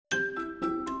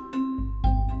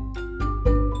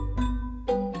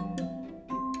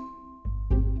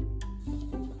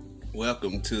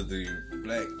Welcome to the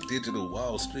Black Digital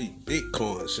Wall Street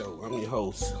Bitcoin Show. I'm your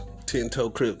host, Tinto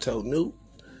Crypto Noob,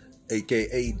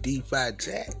 aka DeFi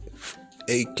Jack,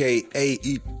 aka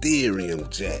Ethereum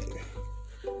Jack.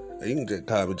 You can just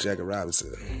call me Jackie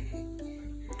Robinson.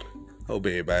 Hope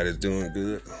everybody's doing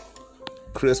good.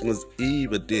 Christmas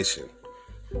Eve edition.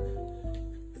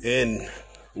 And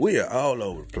we are all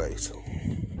over the place.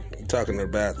 I'm talking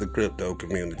about the crypto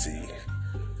community.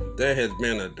 There has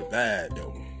been a divide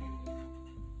though.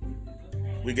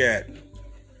 We got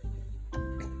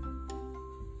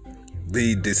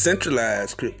the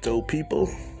decentralized crypto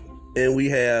people, and we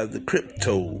have the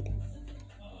crypto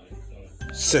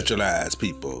centralized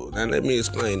people. Now let me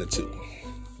explain the two.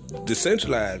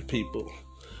 Decentralized people,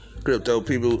 crypto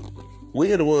people,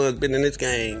 we are the ones been in this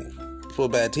game for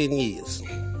about 10 years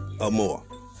or more.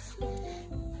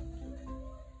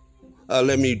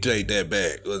 Let me take that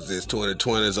back. Was this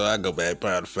 2020? So I go back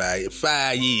probably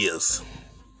 5 years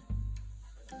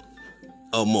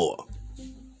or more.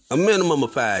 A minimum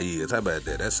of 5 years. How about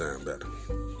that? That sounds better.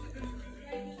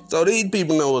 So these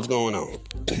people know what's going on.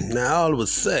 Now all of a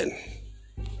sudden,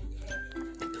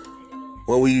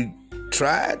 when we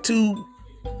try to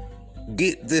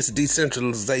get this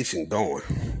decentralization going,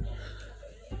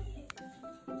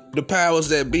 the powers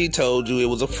that be told you it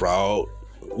was a fraud.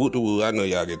 Woo-woo, I know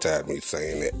y'all get tired of me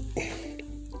saying that.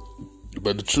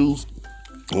 But the truth,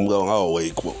 I'm going to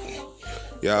always quote.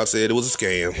 Y'all said it was a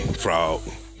scam, fraud,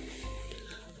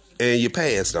 and you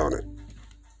passed on it.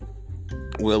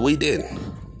 Well, we didn't.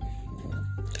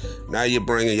 Now you're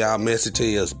bringing y'all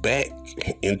messages back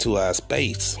into our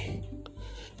space.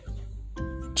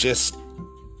 Just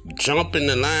jumping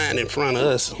the line in front of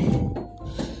us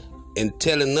and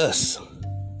telling us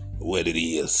what it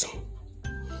is.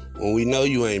 When we know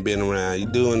you ain't been around, you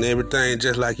doing everything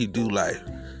just like you do life.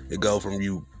 It go from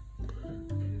you,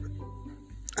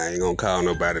 I ain't gonna call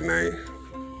nobody name,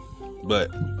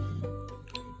 but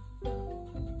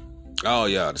all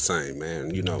y'all the same,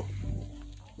 man. You know,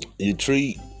 you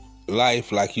treat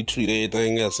life like you treat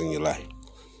everything else in your life.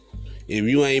 If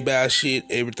you ain't about shit,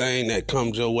 everything that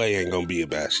comes your way ain't gonna be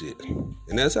about shit.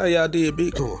 And that's how y'all did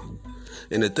Bitcoin.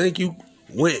 And to think you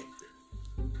went,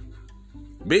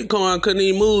 Bitcoin couldn't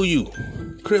even move you.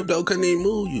 Crypto couldn't even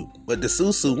move you. But the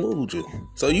Susu moved you.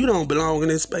 So you don't belong in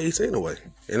this space anyway.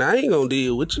 And I ain't gonna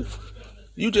deal with you.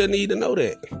 You just need to know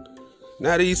that.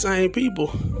 Now these same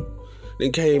people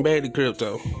then came back to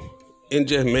crypto and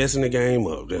just messing the game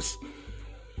up. Just,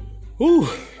 whoo.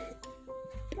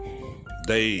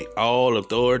 They all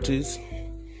authorities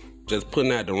just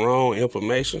putting out the wrong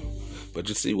information. But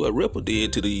you see what Ripple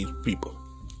did to these people.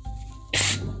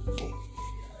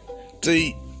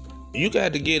 See, you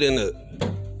got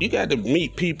to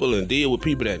meet people and deal with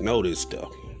people that know this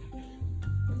stuff.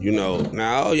 You know,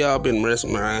 now all y'all been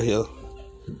wrestling around here,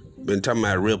 been talking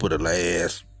about Ripple the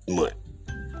last month.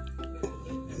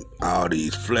 All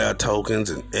these flare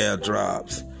tokens and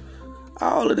airdrops,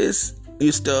 all of this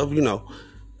stuff, you know.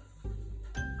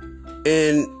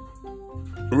 And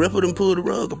Ripple done pulled the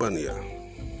rug up under y'all.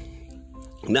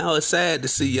 Now it's sad to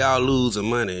see y'all losing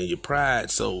money and your pride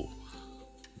so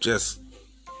just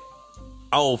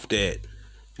off that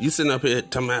you sitting up here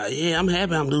talking about, yeah, I'm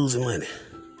happy I'm losing money.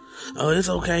 Oh, it's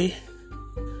okay.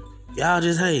 Y'all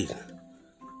just hate.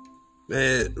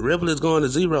 Man, Ripple is going to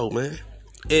zero, man.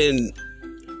 And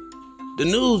the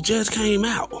news just came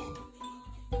out.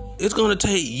 It's going to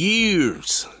take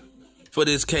years for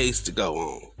this case to go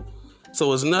on.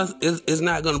 So it's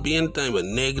not going to be anything but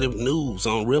negative news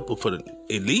on Ripple for at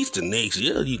least the next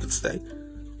year, you could say.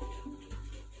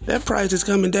 That price is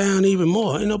coming down even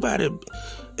more. Ain't nobody.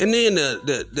 And then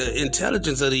the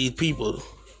intelligence of these people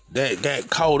that got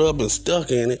caught up and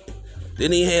stuck in it,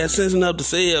 didn't even have sense enough to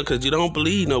sell because you don't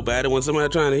believe nobody when somebody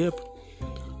trying to help you.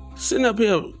 Sitting up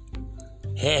here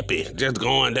happy, just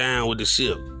going down with the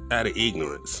ship out of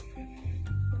ignorance.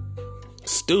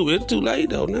 Stupid. It's too late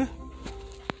though now.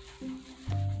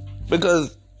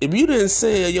 Because if you didn't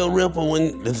sell your Ripple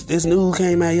when this news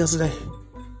came out yesterday,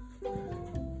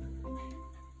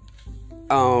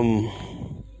 I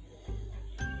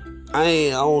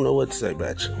don't know what to say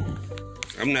about you.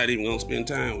 I'm not even gonna spend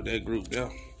time with that group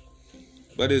though.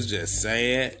 But it's just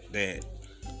sad that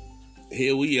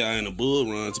here we are in a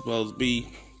bull run, supposed to be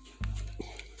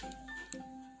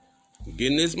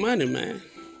getting this money, man.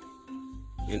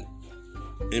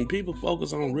 And people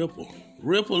focus on Ripple.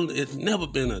 Ripple has never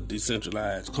been a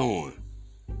decentralized coin.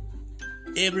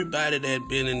 Everybody that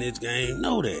been in this game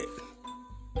know that.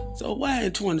 So why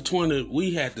in 2020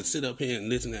 we had to sit up here and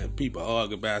listen to people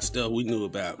argue about stuff we knew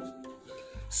about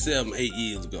 7-8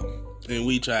 years ago, and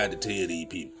we tried to tell these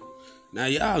people, now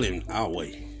y'all in our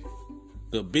way.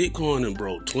 The Bitcoin and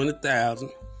broke 20,000.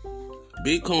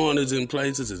 Bitcoin is in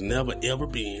places it's never ever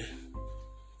been.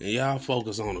 And y'all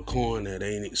focus on a coin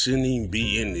that shouldn't even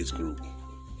be in this group.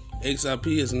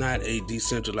 XRP is not a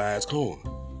decentralized coin.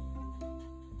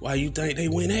 Why you think they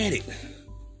went at it?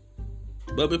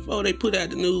 But before they put out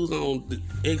the news on the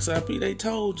XRP, they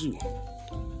told you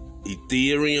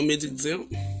Ethereum is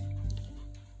exempt.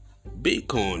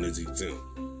 Bitcoin is exempt.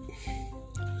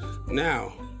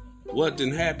 Now, what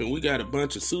didn't happen? We got a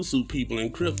bunch of susu people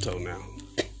in crypto now.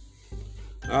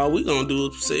 All we gonna do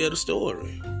is sell the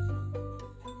story.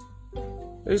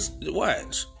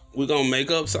 Watch. We're gonna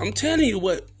make up. So I'm telling you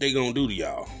what they gonna do to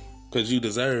y'all, cause you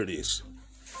deserve this.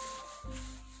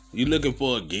 You looking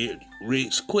for a get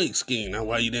rich quick scheme. Now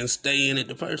why you didn't stay in it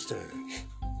the first time?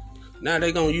 Now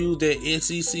they gonna use that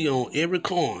SEC on every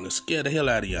coin to scare the hell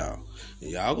out of y'all.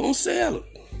 And y'all gonna sell it.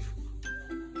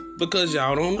 Because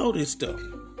y'all don't know this stuff.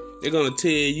 They're gonna tell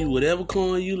you whatever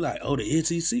coin you like. Oh, the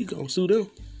SEC gonna sue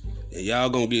them. And y'all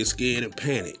gonna get scared and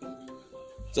panic.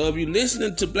 So if you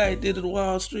listening to Black Digital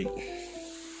Wall Street,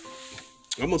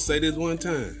 I'm gonna say this one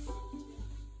time.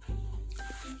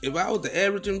 If I was the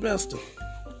average investor,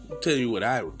 I'll tell you what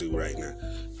I would do right now.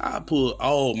 I'd pull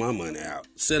all my money out,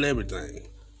 sell everything.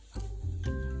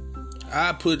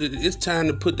 It's time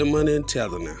to put the money in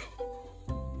Tether now.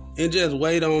 And just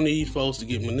wait on these folks to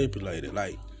get manipulated.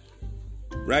 Like,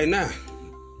 right now,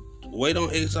 wait on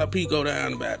XRP go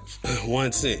down about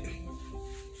 1 cent.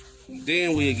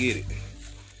 Then we'll get it.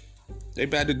 They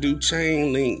about to do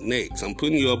Chainlink next. I'm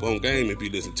putting you up on game if you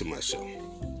listen to my show.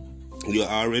 You'll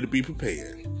already be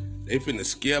prepared. They finna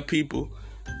scare people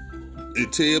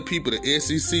and tell people the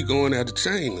SEC going after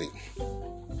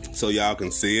Chainlink. So y'all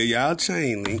can sell y'all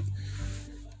Chainlink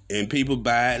and people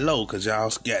buy it low because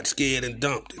y'all got scared and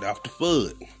dumped it off the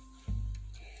FUD.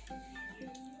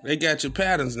 They got your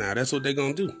patterns now. That's what they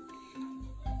gonna do.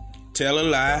 Tell a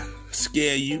lie,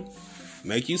 scare you,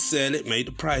 make you sell it, make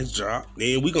the price drop.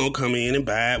 Then we gonna come in and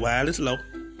buy it while it's low.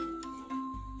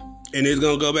 And it's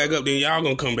gonna go back up, then y'all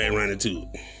gonna come back running to it.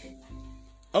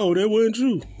 Oh, that wasn't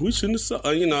true. We shouldn't have saw,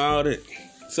 all that.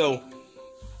 So,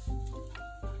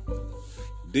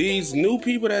 these new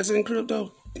people that's in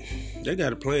crypto, they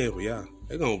got a plan for y'all.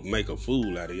 They gonna make a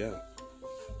fool out of y'all.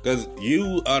 Because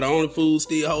you are the only fool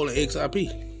still holding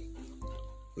XRP.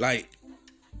 Like,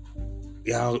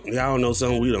 y'all know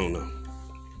something we don't know.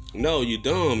 No, you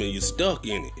dumb and you stuck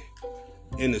in it.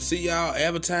 And to see y'all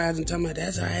advertising, talking about,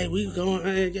 that's all right, we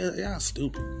going, y'all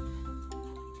stupid.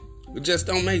 It just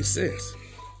don't make sense.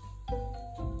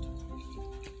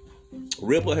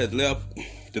 Ripple has left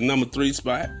the number 3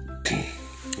 spot,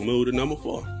 moved to number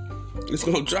 4. It's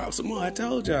gonna drop some more. I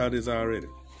told y'all this already.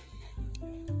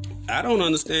 I don't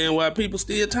understand why people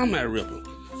still talking about Ripple.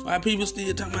 Why people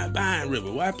still talking about buying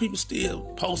Ripple. Why people still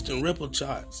posting Ripple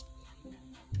charts.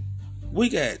 We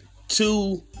got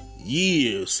 2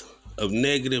 years of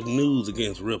negative news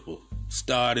against Ripple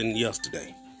starting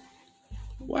yesterday.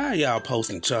 Why are y'all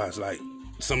posting charts like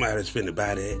somebody's finna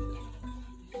buy that?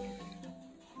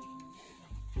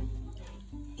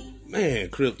 Man,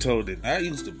 crypto, I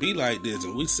used to be like this,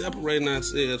 and we separating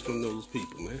ourselves from those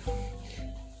people, man.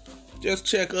 Just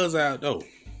check us out, though.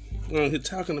 Here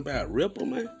talking about Ripple,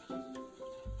 man.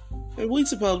 And we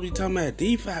supposed to be talking about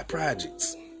DeFi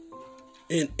projects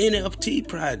and NFT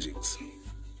projects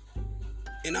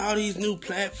and all these new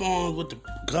platforms with the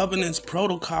governance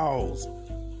protocols,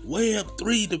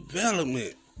 Web3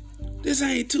 development. This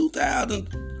ain't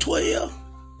 2012.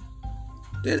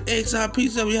 That XRP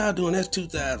stuff y'all doing, that's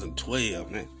 2012,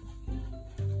 man.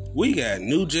 We got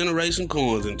new generation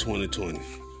coins in 2020.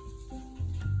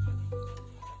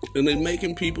 And they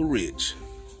making people rich.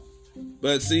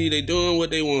 But see, they doing what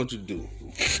they want you to do.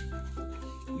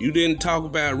 You didn't talk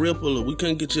about Ripple, or we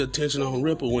couldn't get your attention on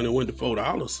Ripple when it went to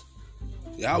 $4.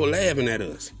 Y'all were laughing at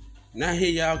us. Now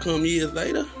here y'all come years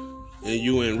later, and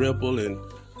you in Ripple, and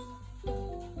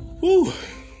whew,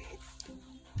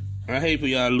 I hate for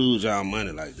y'all to lose y'all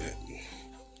money like that.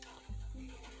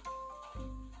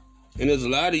 And there's a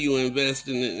lot of you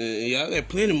investing in, y'all got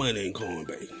plenty of money in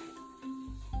Coinbase.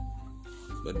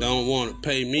 But don't want to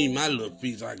pay me my little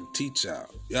fee so I can teach y'all.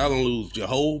 Y'all gonna lose your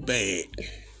whole bag.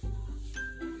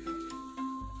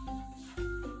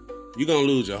 You're gonna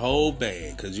lose your whole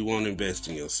bag because you want to invest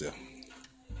in yourself.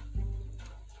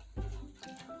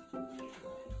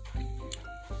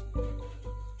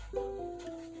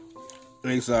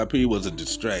 XRP was a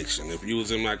distraction. If you was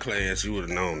in my class, you would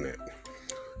have known that.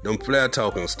 Them flare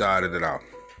tokens started it off.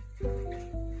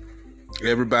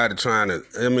 Everybody trying to,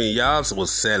 y'all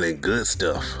was selling good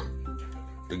stuff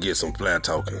to get some flare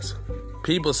tokens.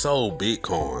 People sold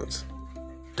Bitcoins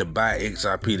to buy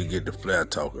XRP to get the flare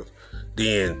tokens.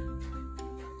 Then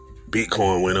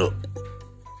Bitcoin went up.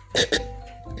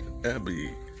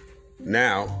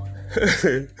 Now,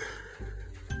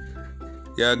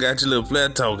 y'all got your little flare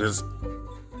tokens.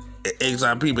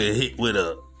 XRP been hit with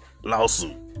a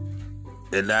lawsuit.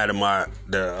 And now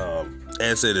the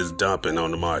asset is dumping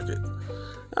on the market.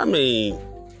 I mean,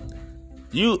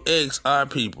 you XR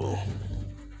people,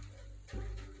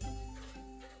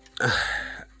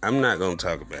 I'm not going to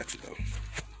talk about you though.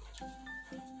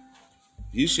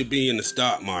 You should be in the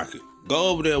stock market. Go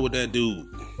over there with that dude.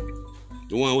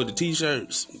 The one with the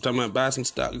t-shirts. Talking about buy some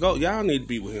stock. Go, y'all need to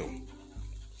be with him.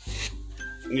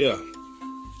 Yeah.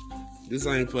 This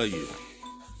ain't for you.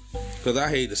 Because I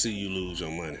hate to see you lose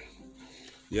your money.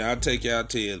 Yeah, I'll take y'all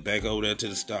tails back over there to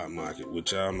the stock market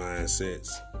with y'all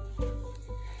mindsets.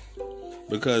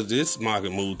 Because this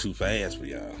market moved too fast for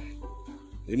y'all.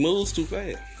 It moves too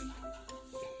fast.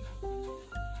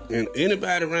 And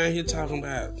anybody around here talking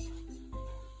about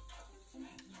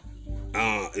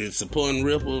it's supporting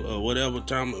Ripple or whatever,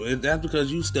 that's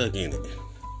because you stuck in it.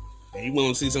 And you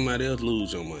want to see somebody else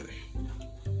lose your money.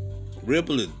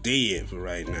 Ripple is dead for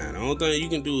right now. The only thing you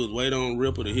can do is wait on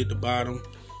Ripple to hit the bottom.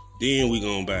 Then we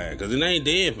gonna buy it. Because it ain't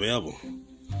dead forever.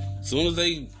 As soon as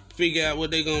they figure out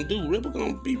what they gonna do, Ripple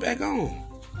gonna be back on.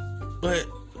 But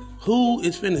who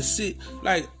is finna sit?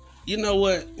 Like, you know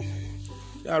what?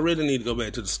 Y'all really need to go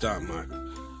back to the stock market.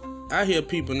 I hear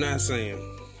people now saying,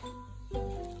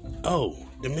 oh,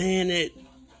 the man that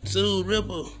sued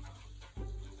Ripple,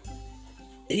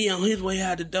 he on his way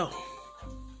out the door.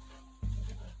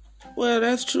 Well,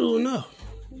 that's true enough.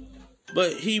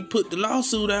 But he put the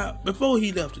lawsuit out before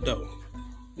he left the door.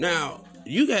 Now,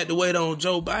 you got to wait on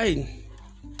Joe Biden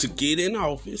to get in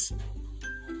office,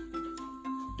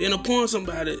 then appoint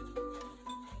somebody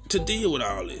to deal with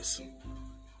all this.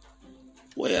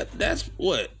 Well, that's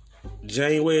what?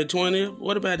 January 20th?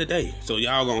 What about today? So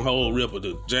y'all gonna hold Ripple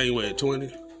to January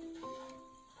 20th?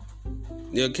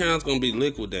 Your account's gonna be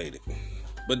liquidated.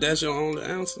 But that's your only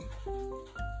answer?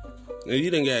 Now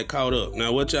you done got caught up.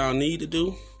 Now what y'all need to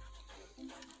do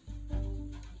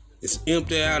is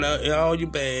empty out all your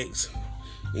bags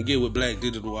and get with Black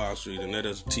Digital Wall Street and let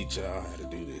us teach y'all how to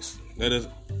do this. Let us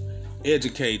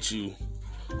educate you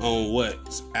on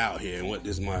what's out here and what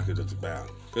this market is about.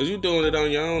 Because you're doing it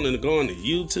on your own and going to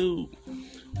YouTube.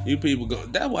 You people go.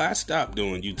 That's why I stopped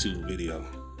doing YouTube video.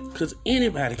 Because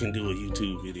anybody can do a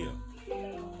YouTube video.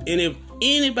 And if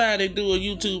anybody do a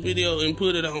YouTube video and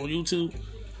put it on YouTube,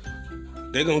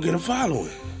 they're going to get a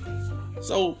following.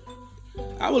 So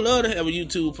I would love to have a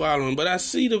YouTube following, but I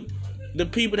see the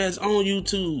people that's on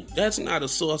YouTube, that's not a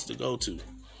source to go to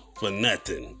for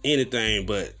nothing. Anything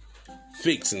but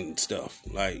fixing stuff.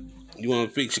 Like, you want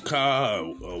to fix your car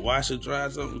or wash or dry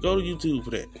something, go to YouTube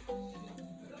for that.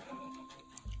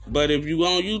 But if you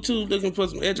on YouTube looking for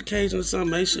some education or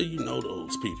something, make sure you know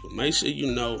those people. Make sure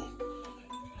you know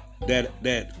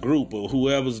that group or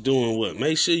whoever's doing what.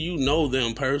 Make sure you know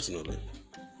them personally.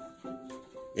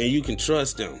 And you can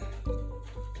trust them.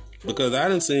 Because I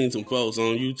done seen some folks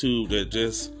on YouTube that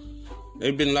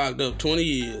they've been locked up 20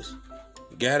 years,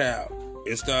 got out,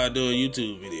 and started doing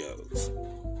YouTube videos.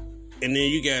 And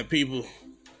then you got people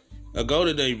that go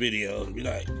to their videos and be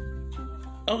like,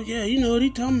 oh yeah, you know what he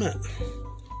talking about.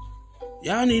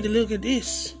 Y'all need to look at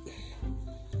this.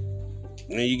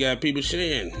 And then you got people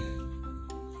sharing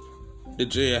the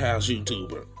jailhouse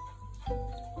YouTuber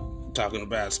talking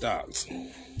about stocks.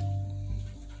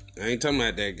 I ain't talking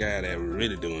about that guy that was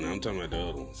really doing it. I'm talking about the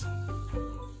other ones.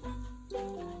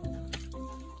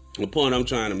 The point I'm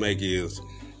trying to make is,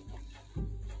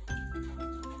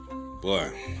 boy,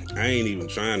 I ain't even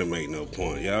trying to make no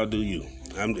point. Y'all do you.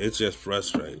 It's just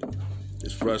frustrating.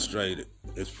 It's frustrated.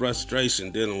 It's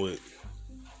frustration dealing with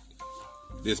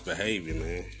this behavior,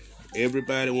 man.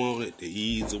 Everybody wanted to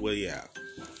ease the way out.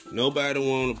 Nobody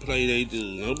want to play they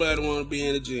dues. Nobody want to be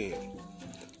in the gym.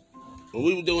 When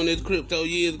we were doing this crypto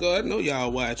years ago, I know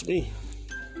y'all watched me.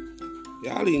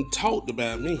 Y'all even talked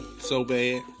about me so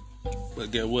bad.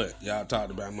 But guess what? Y'all talked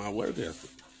about my work ethic.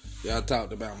 Y'all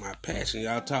talked about my passion.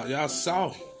 Y'all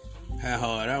saw how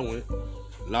hard I went.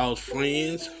 Lost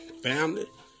friends, family,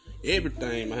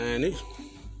 everything behind this.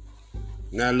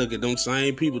 Now look at them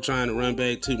same people trying to run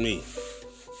back to me.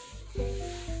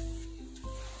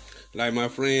 Like my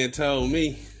friend told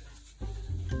me,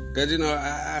 because, you know,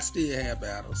 I still have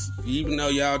battles. Even though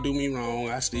y'all do me wrong,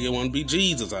 I still want to be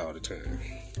Jesus all the time.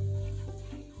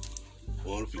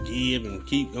 Want to forgive and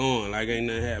keep going like ain't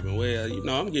nothing happened. Well, you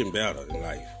know, I'm getting better in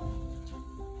life.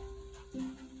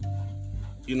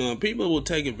 You know, people will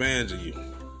take advantage of you,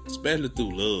 especially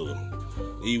through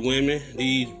love. These women,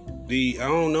 these I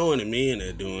don't know any men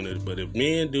that doing it, but if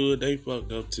men do it, they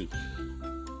fucked up too.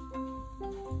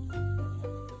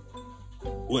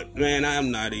 What, man, I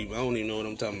don't even know what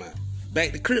I'm talking about.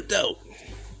 Back to crypto.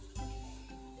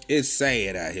 It's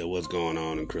sad out here what's going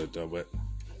on in crypto, but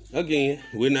again,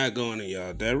 we're not going in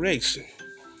y'all direction.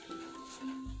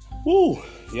 Woo!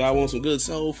 Y'all want some good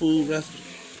soul food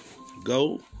restaurant?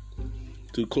 Go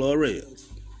to Clorel's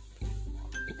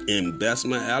in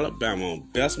Bessemer, Alabama, on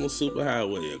Bessemer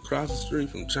Superhighway, across the street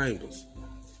from Chambers.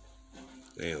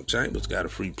 Damn, Chambers got a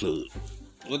free plug.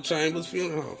 What Chambers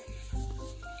Funeral Home?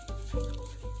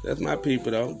 That's my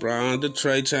people though. Brian,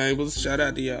 Trey Chambers, shout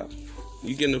out to y'all.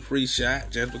 You getting a free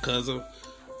shot just because of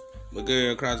my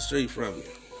girl across the street from you.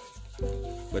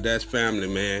 But that's family,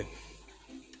 man.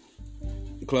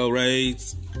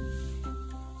 Clorel's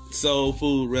Soul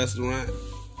Food Restaurant,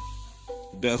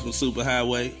 Bessemer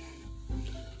Superhighway.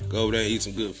 Go over there and eat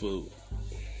some good food.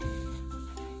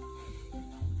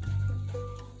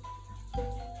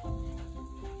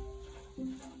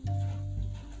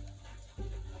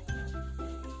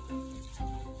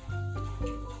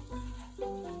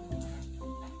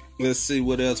 Let's see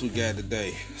what else we got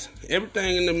today.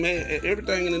 Everything in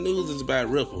the news is about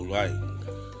Ripple. Like,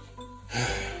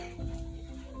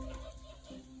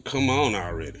 come on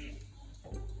already.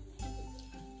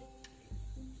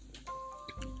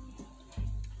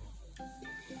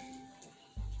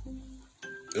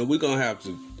 And we're going to have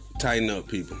to tighten up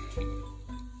people.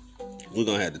 We're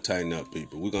going to have to tighten up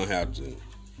people. We're going to have to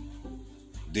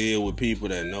deal with people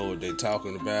that know what they're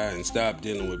talking about and stop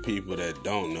dealing with people that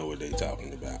don't know what they're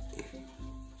talking about.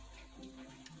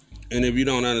 And if you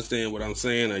don't understand what I'm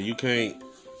saying or you can't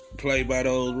play by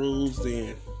those rules,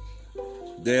 then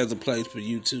there's a place for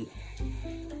you too.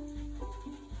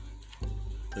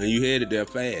 And you headed there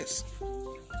fast.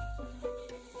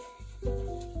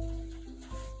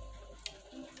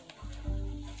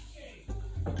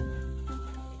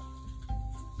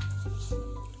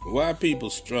 Why people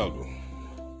struggle?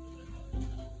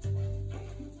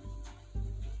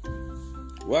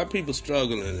 Why people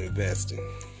struggle in investing?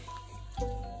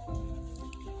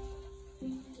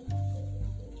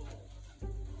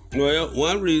 Well,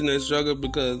 one reason they struggle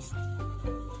because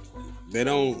they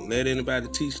don't let anybody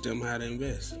teach them how to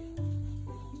invest.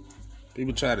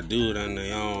 People try to do it on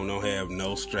their own, don't have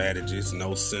no strategies,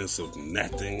 no sense of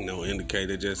nothing, no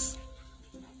indicator, just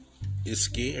it's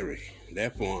scary,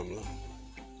 that formula.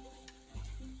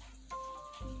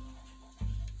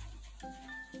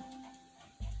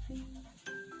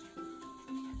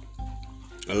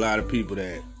 A lot of people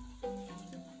that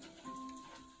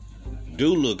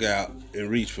do look out and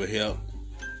reach for help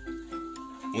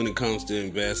when it comes to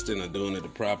investing or doing it the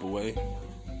proper way,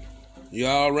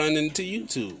 y'all run into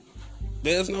YouTube.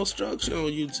 There's no structure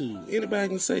on YouTube. Anybody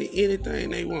can say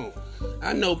anything they want.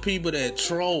 I know people that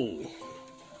troll.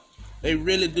 They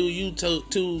really do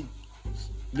YouTube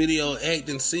video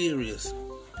acting serious,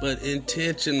 but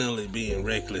intentionally being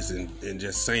reckless and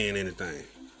just saying anything.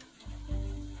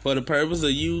 For the purpose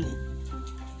of you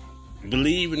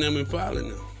believing them and following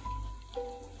them.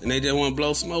 And they just want to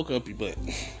blow smoke up your butt.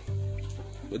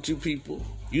 But you people,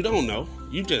 you don't know.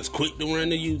 You just quick to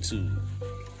run to YouTube.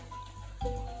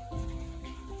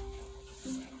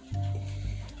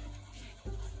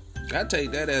 I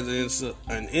take that as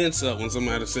an insult when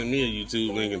somebody send me a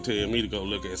YouTube link and tell me to go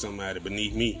look at somebody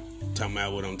beneath me talking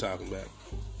about what I'm talking about.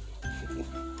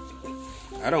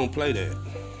 I don't play that.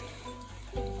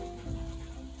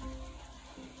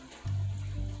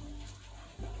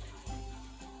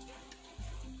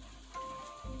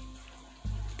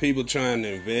 People trying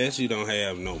to invest, you don't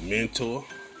have no mentor.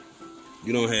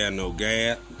 You don't have no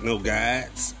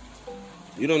guides.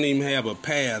 You don't even have a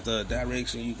path or a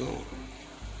direction you going.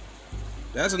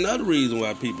 That's another reason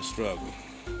why people struggle.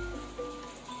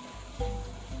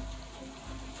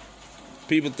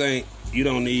 People think you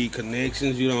don't need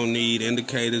connections, you don't need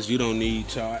indicators, you don't need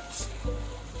charts.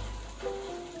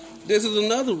 This is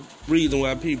another reason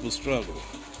why people struggle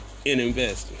in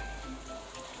investing.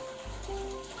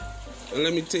 And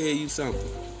let me tell you something.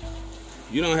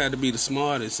 You don't have to be the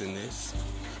smartest in this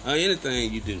or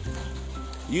anything you do.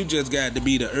 You just got to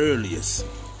be the earliest,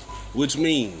 which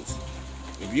means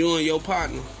if you and your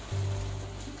partner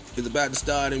is about to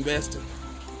start investing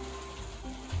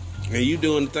and you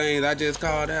doing the things I just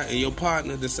called out and your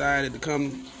partner decided to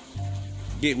come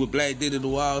get with Black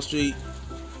Digital Wall Street,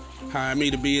 hire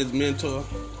me to be his mentor,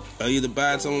 or either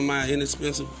buy some of my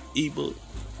inexpensive ebook,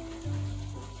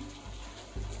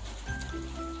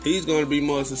 he's going to be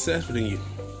more successful than you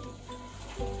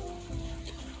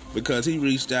because he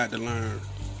reached out to learn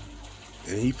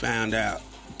and he found out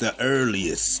the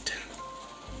earliest.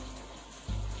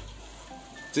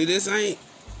 See, this ain't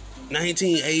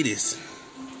 1980s,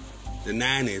 the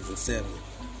 90s and 70s,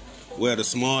 where the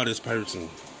smartest person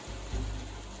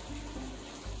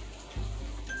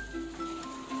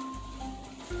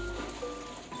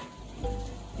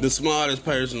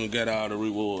will get all the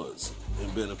rewards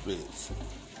and benefits.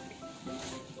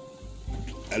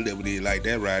 I never did like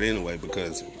that right anyway,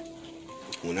 because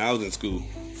when I was in school,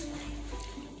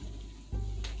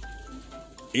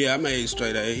 yeah, I made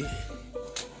straight A,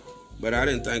 but I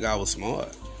didn't think I was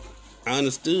smart. I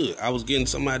understood I was getting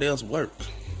somebody else's work.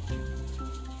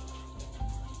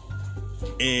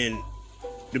 And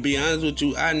to be honest with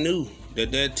you, I knew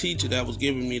that teacher that was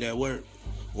giving me that work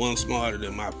wasn't smarter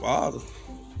than my father.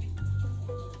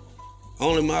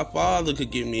 Only my father could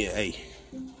give me an A.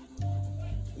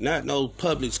 Not no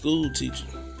public school teacher.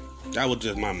 That was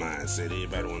just my mindset.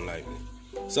 Everybody wasn't like me.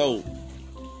 So,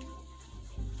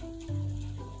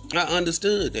 I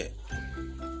understood that.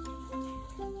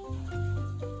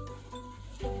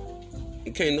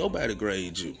 And can't nobody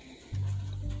grade you.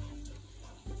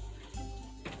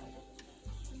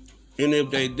 And if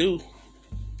they do,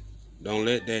 don't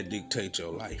let that dictate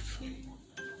your life.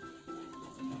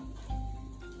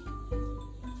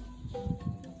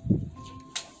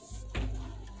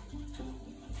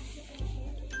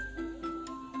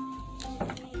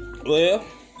 Well,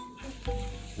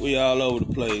 we all over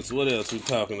the place. What else we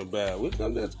talking about?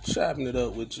 I'm just chopping it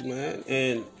up with you, man.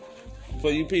 And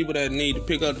for you people that need to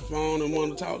pick up the phone and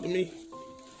want to talk to me,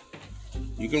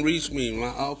 you can reach me. My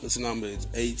office number is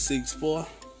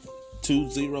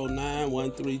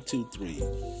 864-209-1323.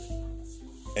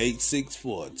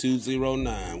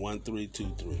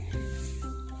 864-209-1323.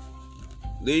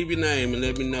 Leave your name and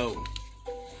let me know.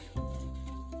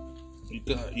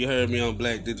 You heard me on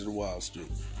Black Digital Wall Street.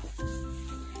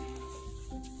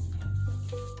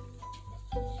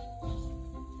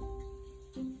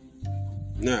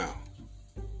 Now,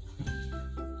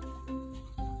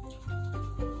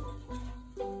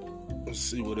 let's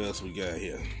see what else we got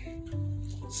here.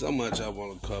 So much I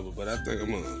want to cover, but I think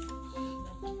I'm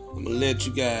gonna let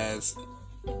you guys.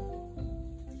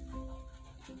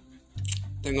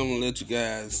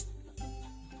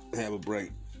 Have a break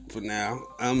for now.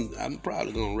 I'm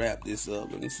probably gonna wrap this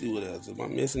up. Let me see what else. Am I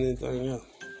missing anything else?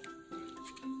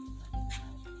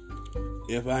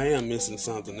 If I am missing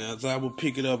something else, I will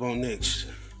pick it up on the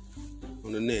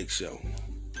next show.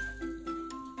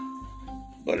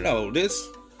 But no, this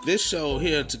show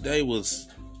here today was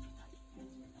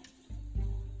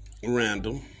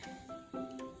random.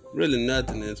 Really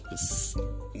nothing in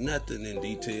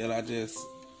detail. I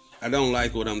don't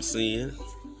like what I'm seeing.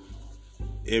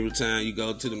 Every time you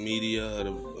go to the media or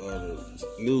the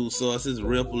news sources,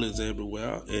 Ripple is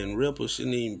everywhere, and Ripple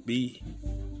shouldn't even be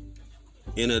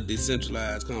in a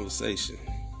decentralized conversation.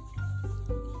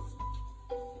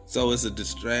 So it's a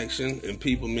distraction, and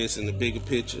people missing the bigger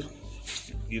picture.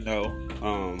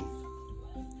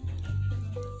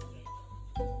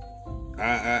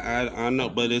 I know,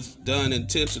 but it's done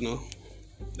intentional.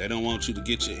 They don't want you to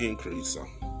get your increase. So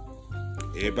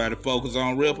everybody focus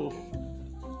on Ripple.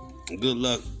 Good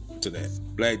luck to that.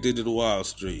 Black Digital Wall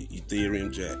Street,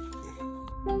 Ethereum Jack.